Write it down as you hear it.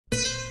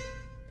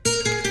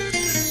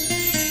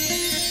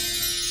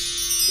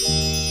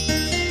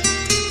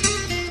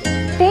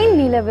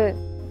நிலவு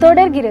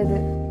தொடர்கிறது.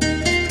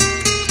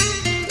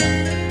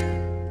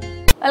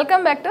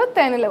 Welcome back to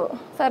தேனிலவு.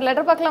 Sir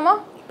letter பார்க்கலாமா?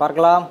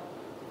 பார்க்கலாம்.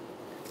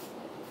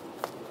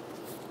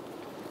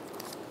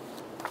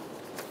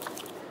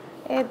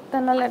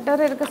 எத்தனை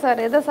லெட்டர் இருக்கு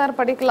சார்? எதை சார்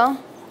படிக்கலாம்?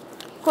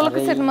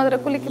 குலுக்கு சீட் மாதிரி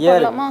குலுக்கி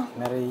போடலாமா?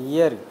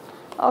 நிறைய இருக்கு.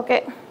 ஓகே,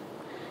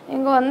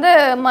 இங்க வந்து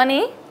மணி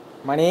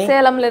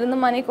சேலம்ல இருந்து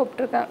மணி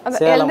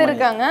கூப்பிட்டுருக்காங்க, எழுதி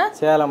இருக்காங்க.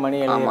 சேலம் மணி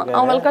எழுதி.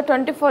 அவங்களுக்கு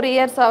 24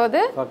 இயர்ஸ்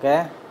ஆகுது. ஓகே.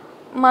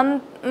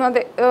 மந்த்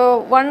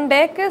ஒன்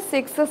டேக்கு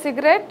 6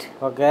 சிகரெட்.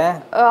 ஓகே.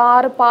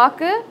 6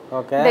 பாக்கு.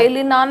 ஓகே.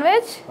 Daily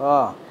non veg.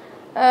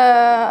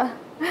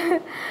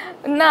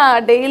 என்ன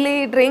டெய்லி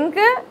ட்ரிங்க்.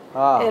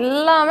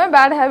 எல்லாமே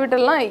பேட் ஹேபிட்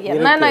எல்லாம்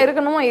என்னென்ன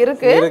இருக்கணுமோ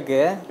இருக்கு.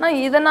 நான்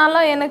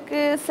இதனால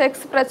எனக்கு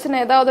செக்ஸ் பிரச்சனை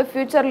ஏதாவது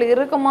ஃபியூச்சர்ல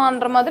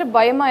இருக்குமான்ற மாதிரி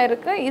பயமா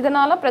இருக்கு.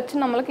 இதனால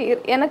பிரச்சனை நம்மளுக்கு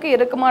எனக்கு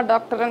இருக்குமா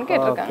டாக்டர்னு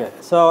கேட்டிருக்காங்க.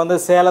 ஸோ வந்து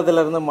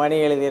சேலத்துல இருந்து மணி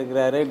எழுதி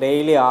இருக்கிறாரு.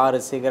 டெய்லி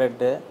 6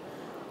 சிகரெட்டு,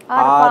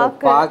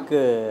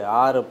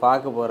 6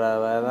 பாக்கு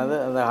போடுறாரு. அதாவது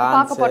அந்த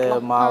ஹான்ஸ்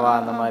மாவா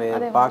அந்த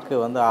மாதிரி பாக்கு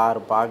வந்து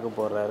 6 பாக்கு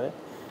போடுறாரு.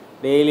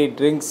 டெய்லி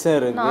ட்ரிங்க்ஸும்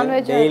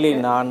இருக்குது, டெய்லி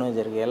நான்வெஜ்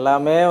இருக்குது.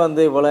 எல்லாமே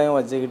வந்து இவ்வளோயும்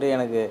வச்சுக்கிட்டு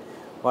எனக்கு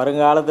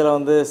வருங்காலத்தில்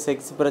வந்து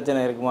செக்ஸ் பிரச்சனை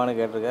இருக்குமான்னு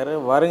கேட்டிருக்காரு.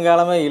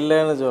 வருங்காலமே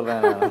இல்லைன்னு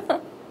சொல்கிறேன் நான்.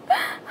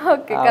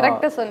 ஓகே,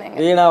 கரெக்டாக சொன்னீங்க.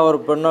 வீணா ஒரு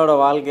பெண்ணோட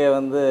வாழ்க்கையை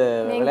வந்து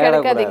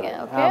விளையாடக்கூடாது.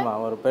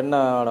 ஆமாம், ஒரு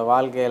பெண்ணோட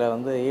வாழ்க்கையில்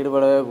வந்து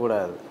ஈடுபடவே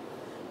கூடாது.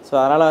 ஸோ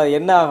அதனால்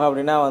என்ன ஆகும்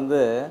அப்படின்னா வந்து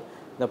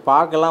இந்த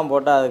பாக்கெல்லாம்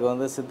போட்டால் அதுக்கு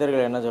வந்து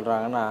சித்தர்கள் என்ன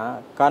சொல்கிறாங்கன்னா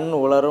கண்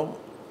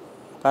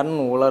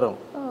உலரும்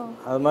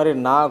அது மாதிரி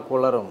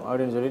குளரும்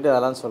அப்படின்னு சொல்லிட்டு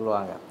அதெல்லாம்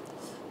சொல்லுவாங்க.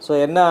 ஸோ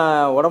என்ன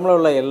உடம்புல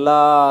உள்ள எல்லா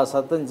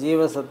சத்தும்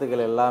ஜீவ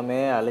சத்துக்கள் எல்லாமே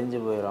அழிஞ்சு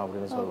போயிடும்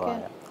அப்படின்னு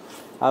சொல்லுவாங்க.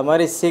 அது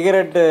மாதிரி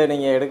சிகரெட்டு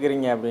நீங்கள்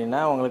எடுக்கிறீங்க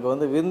அப்படின்னா உங்களுக்கு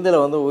வந்து விந்தில்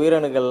வந்து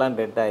உயிரணுக்கள்லாம்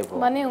டெட்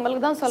ஆகிப்போம்.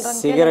 உங்களுக்கு தான் சொல்கிறேன்.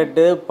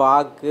 சிகரெட்டு,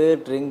 பாக்கு,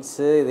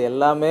 ட்ரிங்க்ஸு இது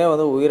எல்லாமே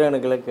வந்து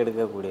உயிரணுக்களுக்கு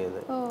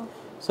எடுக்கக்கூடியது.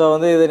 ஸோ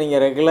வந்து இது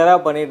நீங்கள் ரெகுலராக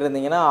பண்ணிகிட்டு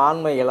இருந்தீங்கன்னா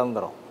ஆண்மை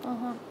இழந்துடும்.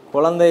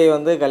 குழந்தை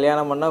வந்து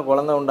கல்யாணம் பண்ணால்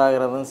குழந்தை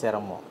உண்டாகிறதும்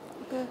சிரமம்.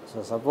 ஸோ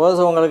சப்போஸ்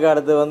உங்களுக்கு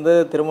அடுத்து வந்து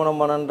திருமணம்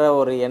பண்ணுன்ற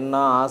ஒரு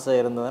எண்ணம் ஆசை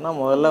இருந்ததுன்னா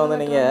முதல்ல வந்து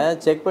நீங்கள்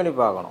செக் பண்ணி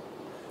பார்க்கணும்.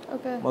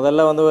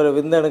 முதல்ல வந்து ஒரு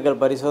விந்தணுக்கள்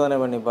பரிசோதனை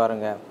பண்ணி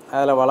பாருங்கள்.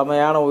 அதில்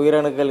வளமையான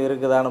உயிரணுக்கள்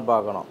இருக்குதான்னு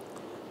பார்க்கணும்.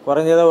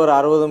 குறைஞ்சதை ஒரு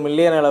 60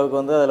 மில்லியன் அளவுக்கு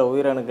வந்து அதில்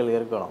உயிரணுக்கள்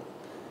இருக்கணும்.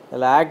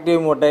 அதில் ஆக்டிவ்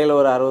மொட்டையில்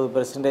ஒரு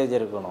 60%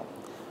 இருக்கணும்.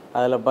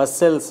 அதில் பஸ்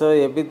செல்ஸோ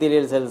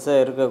எபித்தீலியல் செல்ஸோ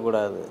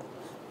இருக்கக்கூடாது.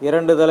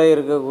 2 தலை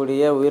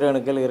இருக்கக்கூடிய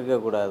உயிரணுக்கள்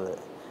இருக்கக்கூடாது.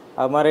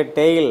 அது மாதிரி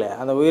டெயில்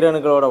அந்த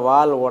உயிரணுக்களோட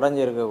வால்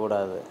உடஞ்சி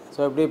இருக்கக்கூடாது. ஸோ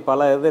இப்படி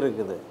பல இது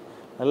இருக்குது.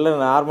 நல்ல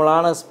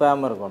நார்மலான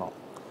ஸ்பேம் இருக்கணும்.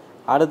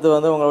 அடுத்து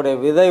வந்து உங்களுடைய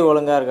விதை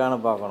ஒழுங்காக இருக்கான்னு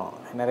பார்க்கணும்.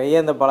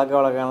 நிறைய இந்த பழக்க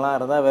வழக்கம்லாம்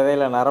இருந்தால்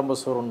விதையில் நரம்பு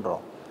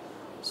சுருண்டுரும்.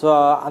 ஸோ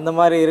அந்த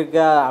மாதிரி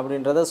இருக்கா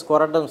அப்படின்றத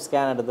ஸ்கொரட்டம்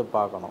ஸ்கேன் எடுத்து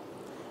பார்க்கணும்.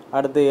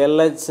 அடுத்து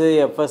LH,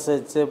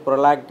 FSH,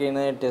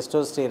 prolactin,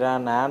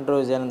 testosterone,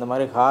 androgen இந்த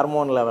மாதிரி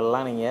ஹார்மோன்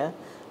லெவல்லாம் நீங்கள்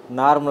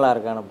நார்மலாக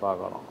இருக்கான்னு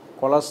பார்க்கணும்.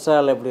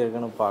 கொலஸ்ட்ரால் எப்படி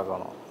இருக்குன்னு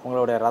பார்க்கணும்.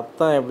 உங்களுடைய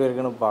ரத்தம் எப்படி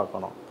இருக்குன்னு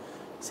பார்க்கணும்.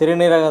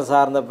 சிறுநீரகம்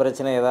சார்ந்த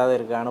பிரச்சனை ஏதாவது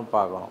இருக்கான்னு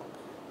பார்க்கணும்.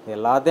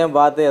 எல்லாத்தையும்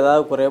பார்த்து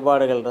ஏதாவது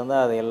குறைபாடுகள்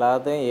இருந்தால் அது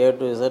எல்லாத்தையும் A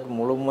to Z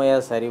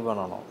முழுமையாக சரி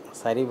பண்ணணும்.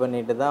 சரி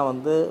பண்ணிட்டு தான்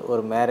வந்து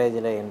ஒரு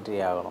மேரேஜில் என்ட்ரி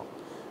ஆகணும்.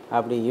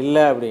 அப்படி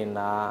இல்லை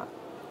அப்படின்னா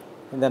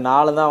இந்த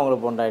 4 தான்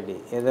அவங்களுக்கு பொண்டாட்டி.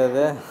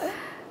 எது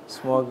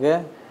ஸ்மோக்கு,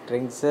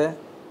 ட்ரிங்க்ஸு,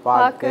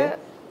 பாக்கு,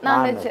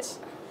 நான்வெஜ்.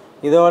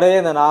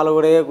 இதோடய இந்த 4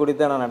 கூடயே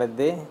குடித்தனம்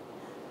நடத்தி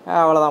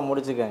அவ்வளோதான்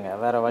முடிச்சுக்கோங்க.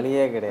 வேறு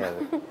வழியே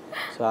கிடையாது.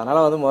 ஸோ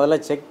அதனால் வந்து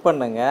முதல்ல செக்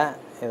பண்ணுங்கள்.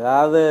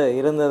 ஏதாவது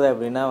இருந்தது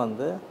அப்படின்னா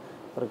வந்து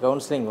ஒரு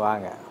கவுன்சிலிங்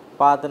வாங்க,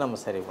 பார்த்து நம்ம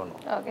சரி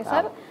பண்ணுவோம். ஓகே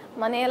சார்,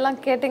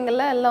 மணியெல்லாம்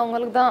கேட்டிங்கல்ல, எல்லாம்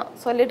உங்களுக்கு தான்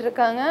சொல்லிட்டு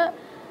இருக்காங்க.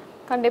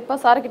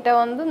 கண்டிப்பாக சார்கிட்ட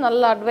வந்து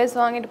நல்ல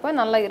அட்வைஸ் வாங்கிட்டு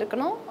போய் நல்லா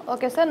இருக்கணும்.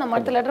 ஓகே சார், நம்ம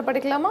அடுத்த லெட்டர்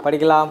படிக்கலாமா?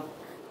 படிக்கலாம்.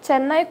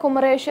 சென்னை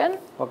குமரேஷன்.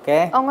 ஓகே.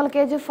 அவங்களுக்கு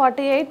ஏஜ்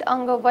 48,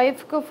 அவங்க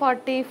ஒய்ஃப்க்கு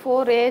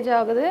 44 ஏஜ்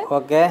ஆகுது.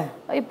 ஓகே.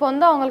 இப்போ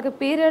வந்து அவங்களுக்கு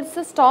பீரியட்ஸ்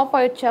ஸ்டாப்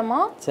ஆயிடுச்சாமா.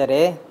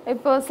 சரி.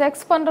 இப்போ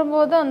செக்ஸ்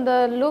பண்ணும்போது அந்த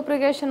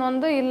லூப்ரிகேஷன்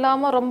வந்து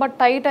இல்லாமல் ரொம்ப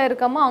டைட்டாக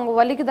இருக்காமல் அவங்க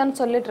வலிக்குதான்னு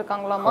சொல்லிட்டு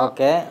இருக்காங்களாமா.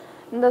 ஓகே.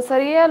 இந்த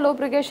சரியாக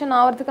லூப்ரிகேஷன்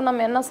ஆகிறதுக்கு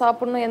நம்ம என்ன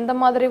சாப்பிடணும், எந்த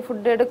மாதிரி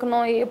ஃபுட்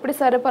எடுக்கணும், எப்படி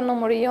சரி பண்ண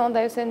முடியும்,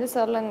 தயவு செஞ்சு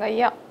சொல்லுங்க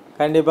ஐயா.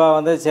 கண்டிப்பாக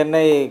வந்து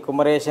சென்னை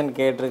குமரேஷன்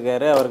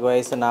கேட்டிருக்காரு. அவருக்கு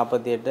வயசு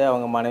 48,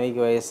 அவங்க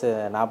மனைவிக்கு வயசு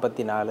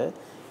 44.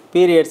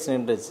 பீரியட்ஸ்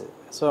நின்றுச்சு.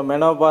 ஸோ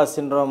மெனோபாஸ்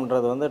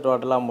சிண்ட்ரோம்ன்றது வந்து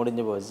டோட்டலாக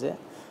முடிஞ்சு போச்சு.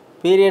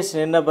 பீரியட்ஸ்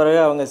நின்ற பிறகு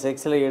அவங்க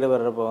செக்ஸில்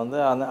ஈடுபடுறப்போ வந்து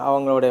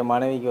அவங்களுடைய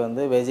மனைவிக்கு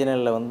வந்து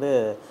வெஜினலில் வந்து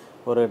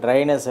ஒரு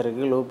ட்ரைனஸ்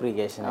இருக்குது,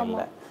 லூப்ரிகேஷன்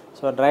இல்லை.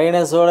 ஸோ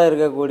ட்ரைனஸோடு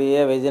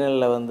இருக்கக்கூடிய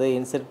வெஜினலில் வந்து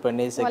இன்செர்ட்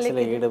பண்ணி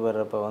செக்ஸில்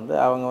ஈடுபடுறப்போ வந்து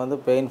அவங்க வந்து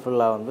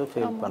பெயின்ஃபுல்லாக வந்து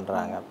ஃபீல்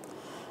பண்ணுறாங்க.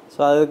 ஸோ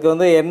அதுக்கு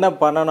வந்து என்ன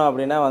பண்ணணும்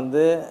அப்படின்னா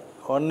வந்து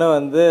ஒன்று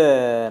வந்து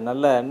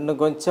நல்ல இன்னும்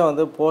கொஞ்சம்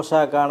வந்து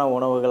போஷாக்கான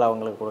உணவுகள்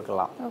அவங்களுக்கு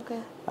கொடுக்கலாம்.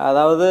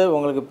 அதாவது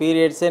உங்களுக்கு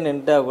பீரியட்ஸே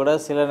நின்ட்டால் கூட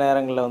சில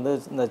நேரங்களில் வந்து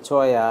இந்த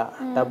soya,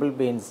 double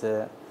beans,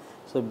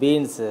 so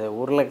beans,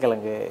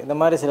 உருளைக்கிழங்கு இந்த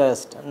மாதிரி சில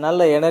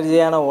நல்ல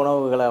எனர்ஜியான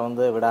உணவுகளை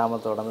வந்து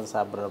விடாமல் தொடர்ந்து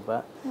சாப்பிட்றப்ப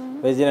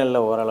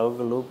வெஜினலில்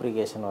ஓரளவுக்கு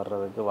லூப்ரிகேஷன்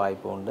வர்றதுக்கு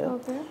வாய்ப்பு உண்டு.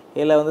 ஓகே.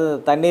 இதில் வந்து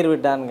தண்ணீர்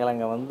விட்டான்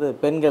கிழங்க வந்து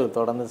பெண்கள்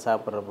தொடர்ந்து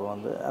சாப்பிட்றப்ப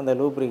வந்து அந்த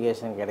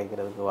லூப்ரிகேஷன்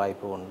கிடைக்கிறதுக்கு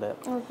வாய்ப்பு உண்டு.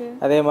 ஓகே.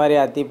 அதே மாதிரி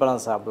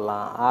அத்திப்பழம்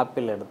சாப்பிட்லாம்,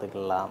 ஆப்பிள்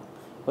எடுத்துக்கலாம்.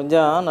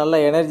 கொஞ்சம் நல்ல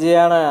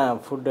எனர்ஜியான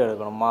ஃபுட்டு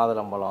எடுக்கணும்.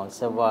 மாதுளம்பழம்,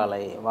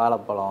 செவ்வாழை,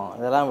 வாழைப்பழம்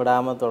இதெல்லாம்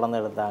விடாமல்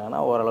தொடர்ந்து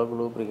எடுத்தாங்கன்னா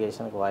ஓரளவுக்கு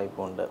லூப்ரிகேஷனுக்கு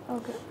வாய்ப்பு உண்டு.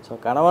 ஓகே.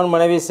 ஸோ கணவன்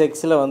மனைவி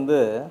செக்ஸில் வந்து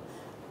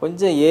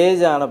கொஞ்சம்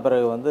ஏஜ் ஆன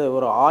பிறகு வந்து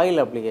ஒரு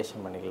ஆயில்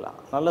அப்ளிகேஷன் பண்ணிக்கலாம்.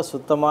 நல்ல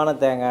சுத்தமான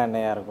தேங்காய்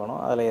எண்ணெயாக இருக்கணும்.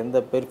 அதில் எந்த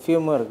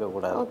பெர்ஃப்யூமும்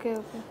இருக்கக்கூடாது. ஓகே.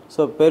 ஓகே.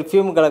 ஸோ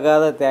பெர்ஃப்யூம்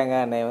கலக்காத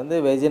தேங்காய் எண்ணெய் வந்து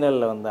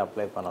வெஜினலில் வந்து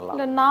அப்ளை பண்ணலாம்.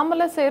 இல்லை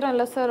நாமளே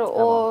செய்கிறோம்ல சார்,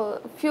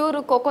 பியூர்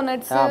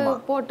கோகோனட்ஸ்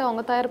போட்டு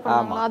அவங்க தயார்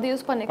பண்ணுவாங்க, அது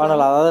யூஸ்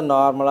பண்ணலாம். அதாவது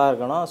நார்மலாக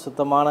இருக்கணும்.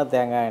 சுத்தமான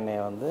தேங்காய்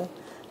எண்ணெயை வந்து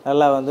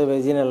நல்லா வந்து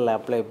வெஜினலில்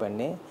அப்ளை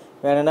பண்ணி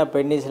வேணும்னா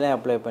பென்னிஸ்லேயும்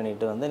அப்ளை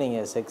பண்ணிவிட்டு வந்து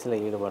நீங்கள் செக்ஸில்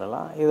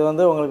ஈடுபடலாம். இது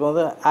வந்து உங்களுக்கு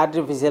வந்து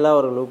ஆர்டிஃபிஷியலாக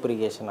ஒரு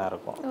லூப்ரிகேஷனாக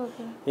இருக்கும்.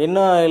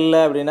 இன்னும் இல்லை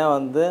அப்படின்னா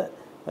வந்து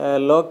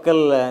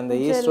லோக்கல் இந்த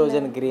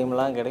ஈஸ்ட்ரோஜன்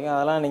க்ரீம்லாம் கிடைக்கும்.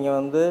 அதெல்லாம் நீங்கள்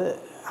வந்து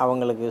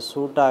அவங்களுக்கு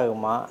சூட்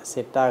ஆகுமா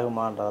செட்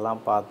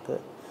ஆகுமான்றதெல்லாம் பார்த்து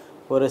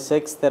ஒரு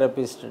செக்ஸ்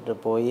தெரபிஸ்ட்டு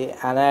போய்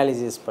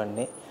அனாலிசிஸ்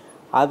பண்ணி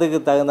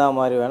அதுக்கு தகுந்த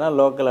மாதிரி வேணால்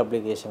லோக்கல்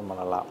அப்ளிகேஷன்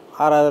பண்ணலாம்.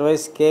 ஆர்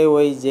அதர்வைஸ்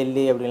கேஒய்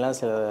ஜெல்லி அப்படின்லாம்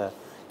சில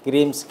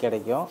க்ரீம்ஸ்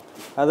கிடைக்கும்.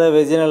 அதை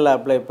வெஜினலில்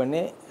அப்ளை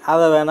பண்ணி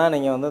அதை வேணால்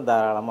நீங்கள் வந்து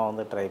தாராளமாக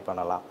வந்து ட்ரை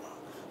பண்ணலாம்.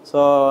 ஸோ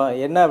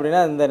என்ன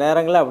அப்படின்னா இந்த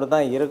நேரங்களில் அப்படி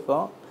தான்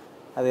இருக்கும்.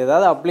 அது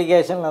ஏதாவது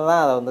அப்ளிகேஷனில்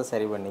தான் அதை வந்து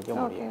சரி பண்ணிக்க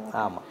முடியும்.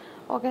 ஆமாம்.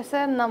 ஓகே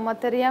சார், நம்ம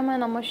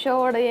தெரியாமல் நம்ம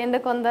ஷோவோட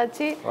எண்டுக்கு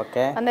வந்தாச்சு.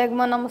 ஓகே.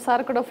 அநேகமாக நம்ம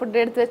சார் கூட ஃபுட்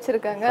எடுத்து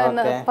வச்சுருக்காங்க,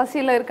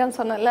 பசியில் இருக்கேன்னு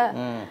சொன்னல.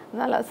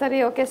 நல்லா சரி.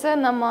 ஓகே சார்,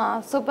 நம்ம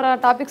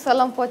சூப்பராக டாபிக்ஸ்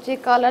எல்லாம் போச்சு,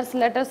 காலர்ஸ்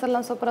லெட்டர்ஸ்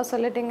எல்லாம் சூப்பராக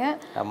சொல்லிட்டீங்க.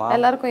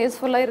 எல்லாருக்கும்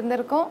யூஸ்ஃபுல்லாக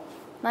இருந்திருக்கும்.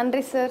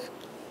 நன்றி சார்.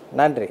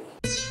 நன்றி.